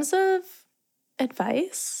terms of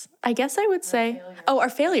advice, I guess I would say, our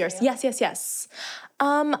failures. Yes.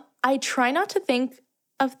 I try not to think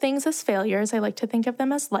of things as failures. I like to think of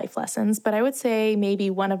them as life lessons, but I would say maybe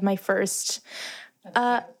one of my first...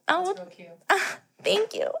 That's real cute.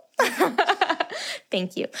 Thank you.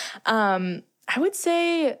 Thank you. I would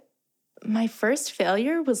say my first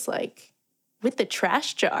failure was like with the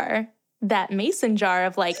trash jar, that mason jar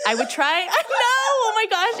of like, I would try, I know, oh my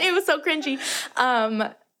gosh, it was so cringy.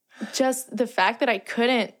 Just the fact that I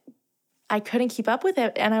couldn't keep up with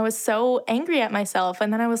it. And I was so angry at myself.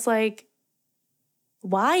 And then I was like,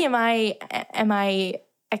 why am I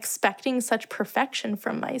expecting such perfection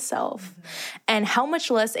from myself? Mm-hmm. And how much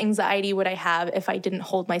less anxiety would I have if I didn't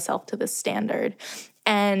hold myself to this standard?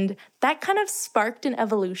 And that kind of sparked an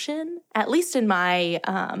evolution, at least in my,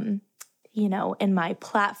 in my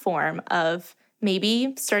platform of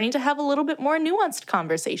maybe starting to have a little bit more nuanced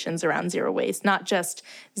conversations around zero waste, not just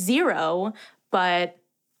zero, but,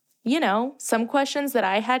 some questions that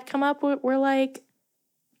I had come up were like,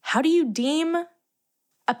 how do you deem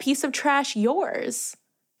a piece of trash yours?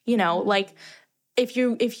 Like if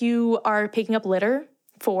you are picking up litter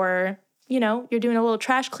for, you're doing a little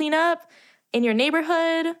trash cleanup in your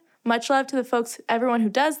neighborhood, much love to everyone who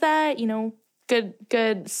does that,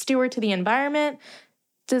 good steward to the environment.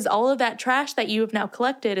 Does all of that trash that you have now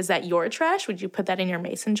collected, is that your trash? Would you put that in your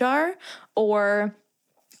mason jar? Or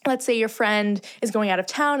let's say your friend is going out of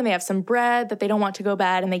town and they have some bread that they don't want to go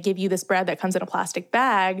bad and they give you this bread that comes in a plastic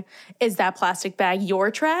bag. Is that plastic bag your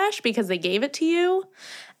trash because they gave it to you?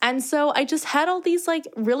 And so I just had all these like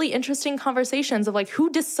really interesting conversations of like, who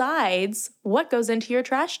decides what goes into your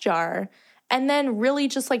trash jar? And then really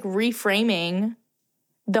just like reframing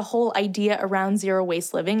the whole idea around zero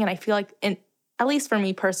waste living. And I feel like, at least for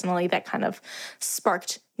me personally, that kind of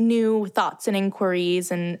sparked new thoughts and inquiries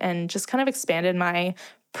and just kind of expanded my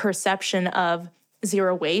perception of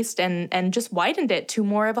zero waste and just widened it to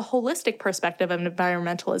more of a holistic perspective of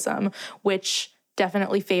environmentalism, which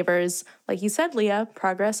definitely favors, like you said, Leah,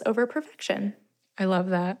 progress over perfection. I love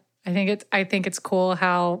that. I think it's cool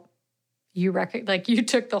how you you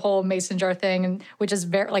took the whole mason jar thing, and which is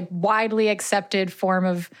very like widely accepted form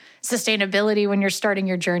of sustainability when you're starting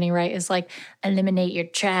your journey, right? Is like eliminate your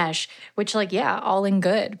trash, which like, yeah, all in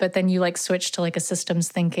good. But then you like switch to like a systems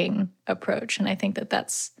thinking approach. And I think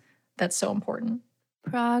that's so important.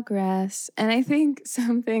 Progress. And I think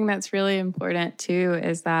something that's really important too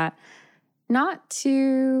is that not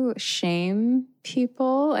to shame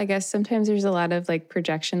people. I guess sometimes there's a lot of like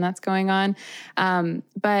projection that's going on.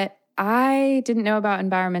 But I didn't know about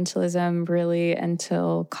environmentalism really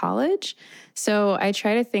until college. So I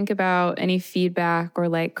try to think about any feedback or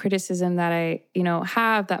like criticism that I,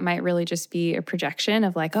 have that might really just be a projection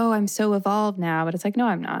of like, oh, I'm so evolved now. But it's like, no,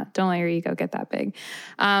 I'm not. Don't let your ego get that big.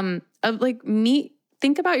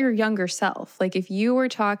 Think about your younger self. Like if you were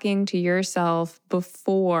talking to yourself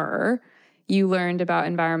before you learned about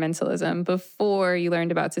environmentalism, before you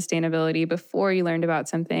learned about sustainability, before you learned about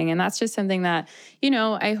something. And that's just something that,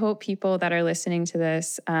 I hope people that are listening to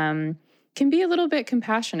this can be a little bit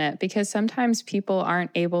compassionate, because sometimes people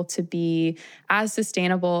aren't able to be as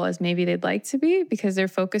sustainable as maybe they'd like to be because they're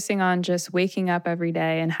focusing on just waking up every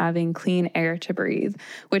day and having clean air to breathe,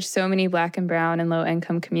 which so many Black and brown and low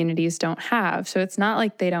income communities don't have. So it's not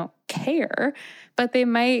like they don't care, but they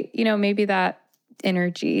might, maybe that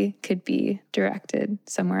energy could be directed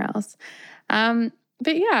somewhere else.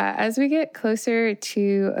 But yeah, as we get closer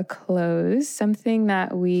to a close, something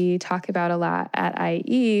that we talk about a lot at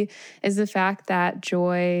IE is the fact that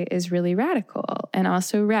joy is really radical, and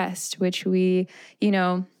also rest, which we,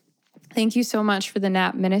 thank you so much for the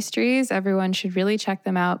nap ministries. Everyone should really check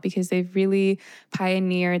them out because they've really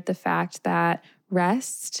pioneered the fact that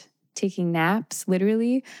rest, taking naps,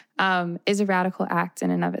 literally, is a radical act in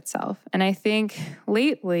and of itself. And I think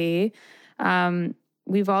lately,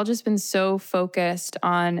 we've all just been so focused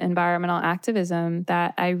on environmental activism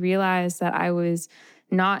that I realized that I was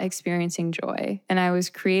not experiencing joy. And I was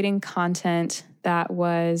creating content that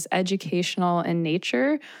was educational in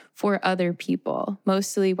nature for other people,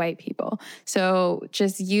 mostly white people. So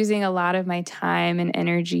just using a lot of my time and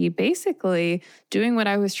energy, basically doing what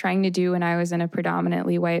I was trying to do when I was in a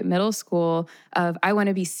predominantly white middle school of I want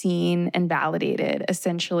to be seen and validated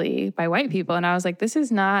essentially by white people. And I was like, this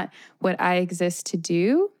is not what I exist to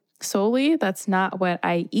do solely. That's not what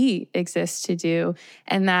I exist to do.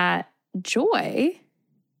 And that joy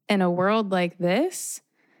in a world like this,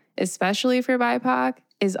 especially for BIPOC,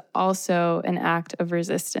 is also an act of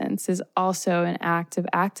resistance, is also an act of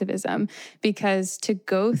activism. Because to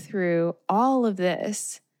go through all of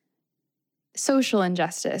this social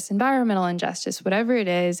injustice, environmental injustice, whatever it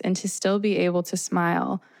is, and to still be able to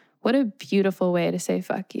smile, what a beautiful way to say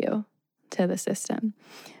fuck you to the system.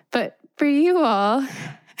 But for you all,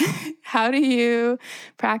 how do you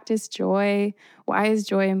practice joy? Why is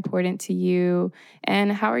joy important to you?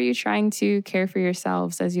 And how are you trying to care for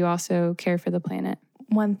yourselves as you also care for the planet?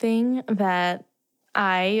 One thing that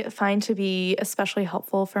I find to be especially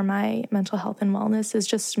helpful for my mental health and wellness is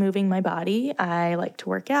just moving my body. I like to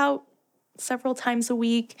work out several times a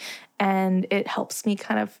week, and it helps me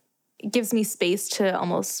gives me space to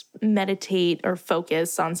almost meditate or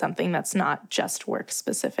focus on something that's not just work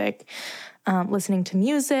specific. Listening to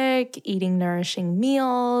music, eating nourishing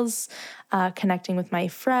meals, connecting with my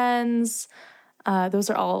friends. Those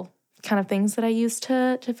are all kind of things that I use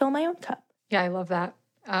to fill my own cup. Yeah, I love that.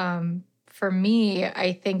 For me,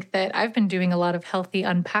 I think that I've been doing a lot of healthy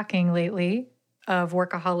unpacking lately of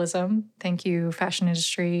workaholism. Thank you, fashion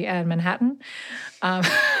industry and Manhattan.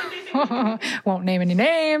 Won't name any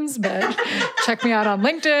names, but check me out on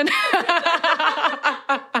LinkedIn.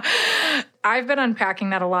 I've been unpacking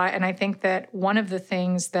that a lot, and I think that one of the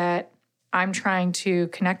things that I'm trying to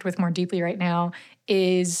connect with more deeply right now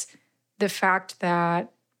is the fact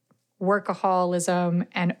that workaholism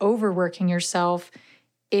and overworking yourself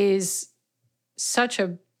is such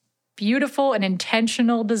a beautiful and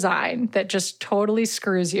intentional design that just totally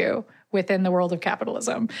screws you within the world of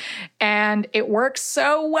capitalism. And it works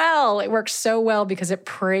so well. It works so well because it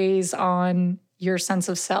preys on your sense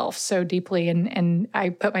of self so deeply. And I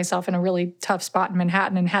put myself in a really tough spot in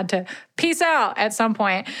Manhattan and had to peace out at some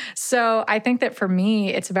point. So I think that for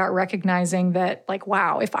me, it's about recognizing that, like,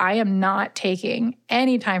 wow, if I am not taking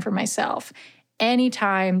any time for myself, any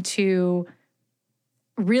time to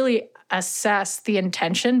really assess the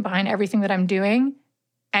intention behind everything that I'm doing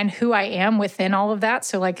and who I am within all of that.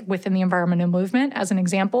 So like within the environmental movement, as an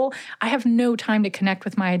example, I have no time to connect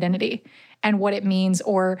with my identity and what it means,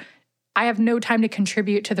 or I have no time to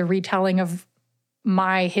contribute to the retelling of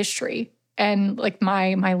my history and like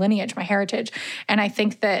my lineage, my heritage. And I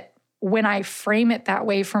think that when I frame it that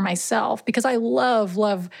way for myself, because I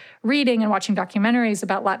love reading and watching documentaries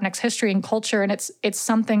about Latinx history and culture, and it's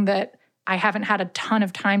something that I haven't had a ton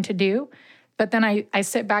of time to do. But then I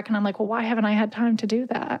sit back and I'm like, well, why haven't I had time to do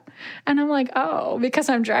that? And I'm like, oh, because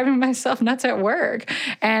I'm driving myself nuts at work.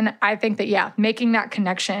 And I think that, yeah, making that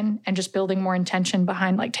connection and just building more intention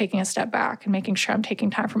behind like taking a step back and making sure I'm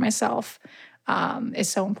taking time for myself is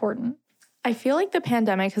so important. I feel like the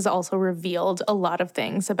pandemic has also revealed a lot of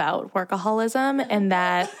things about workaholism, and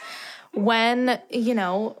that when, you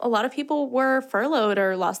know, a lot of people were furloughed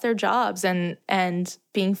or lost their jobs and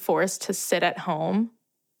being forced to sit at home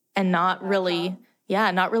and not really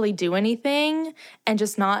do anything and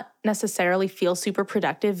just not necessarily feel super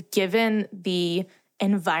productive given the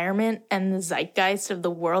environment and the zeitgeist of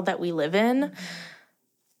the world that we live in. Mm-hmm.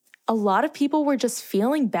 A lot of people were just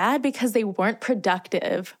feeling bad because they weren't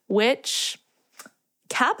productive, which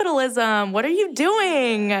capitalism, what are you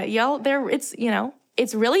doing? Y'all, it's, you know,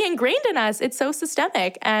 it's really ingrained in us. It's so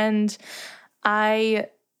systemic. And I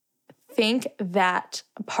think that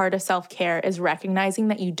part of self-care is recognizing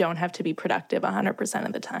that you don't have to be productive 100%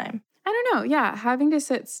 of the time. I don't know. Yeah, having to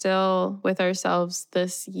sit still with ourselves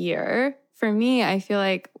this year, for me, I feel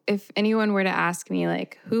like if anyone were to ask me,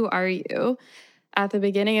 like, who are you? At the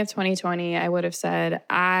beginning of 2020, I would have said,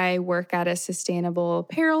 I work at a sustainable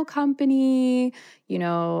apparel company. You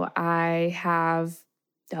know, I have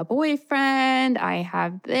a boyfriend. I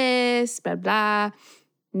have this, blah, blah.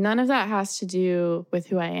 None of that has to do with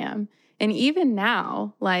who I am. And even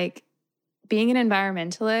now, like, being an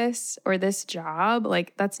environmentalist or this job,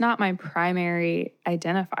 like, that's not my primary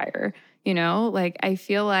identifier, you know? Like, I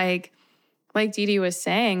feel like Dee Dee was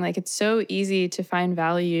saying, like, it's so easy to find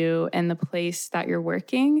value in the place that you're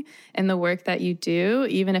working and the work that you do,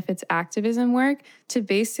 even if it's activism work, to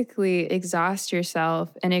basically exhaust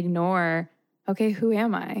yourself and ignore, okay, who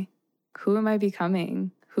am I? Who am I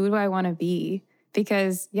becoming? Who do I want to be?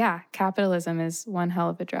 Because, yeah, capitalism is one hell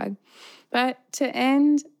of a drug. But to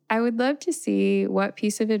end, I would love to see what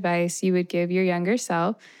piece of advice you would give your younger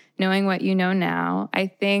self, knowing what you know now. I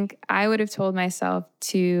think I would have told myself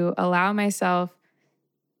to allow myself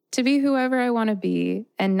to be whoever I want to be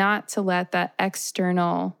and not to let that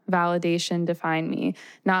external validation define me.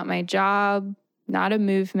 Not my job, not a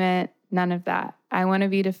movement, none of that. I want to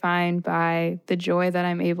be defined by the joy that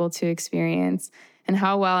I'm able to experience and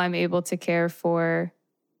how well I'm able to care for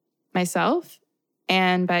myself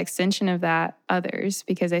and, by extension of that, others,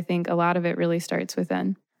 because I think a lot of it really starts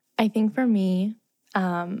within. I think for me,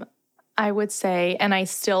 I would say, and I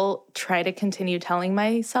still try to continue telling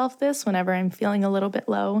myself this whenever I'm feeling a little bit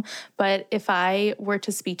low, but if I were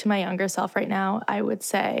to speak to my younger self right now, I would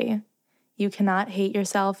say, you cannot hate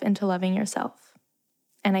yourself into loving yourself.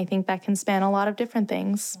 And I think that can span a lot of different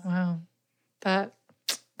things. Wow.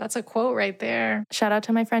 That's a quote right there. Shout out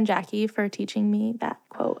to my friend Jackie for teaching me that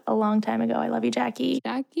quote a long time ago. I love you, Jackie.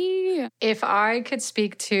 Jackie. If I could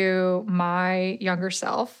speak to my younger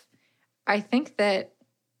self, I think that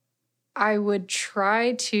I would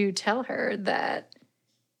try to tell her that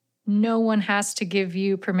no one has to give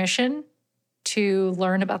you permission to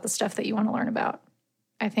learn about the stuff that you want to learn about.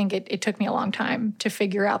 I think it took me a long time to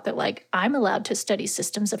figure out that, like, I'm allowed to study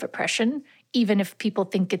systems of oppression, even if people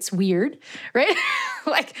think it's weird, right?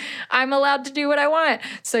 Like, I'm allowed to do what I want.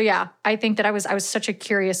 So yeah, I think that I was such a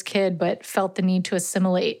curious kid, but felt the need to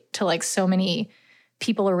assimilate to, like, so many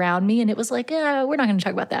people around me. And it was like, we're not going to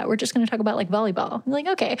talk about that. We're just going to talk about, like, volleyball. I'm like,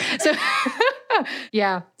 okay. So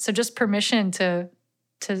yeah. So just permission to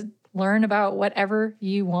learn about whatever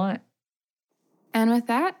you want. And with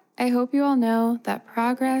that, I hope you all know that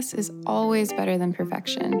progress is always better than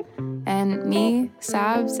perfection. And me,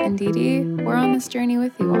 Sabs, and Dee Dee, we're on this journey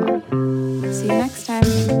with you all. See you next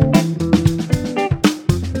time.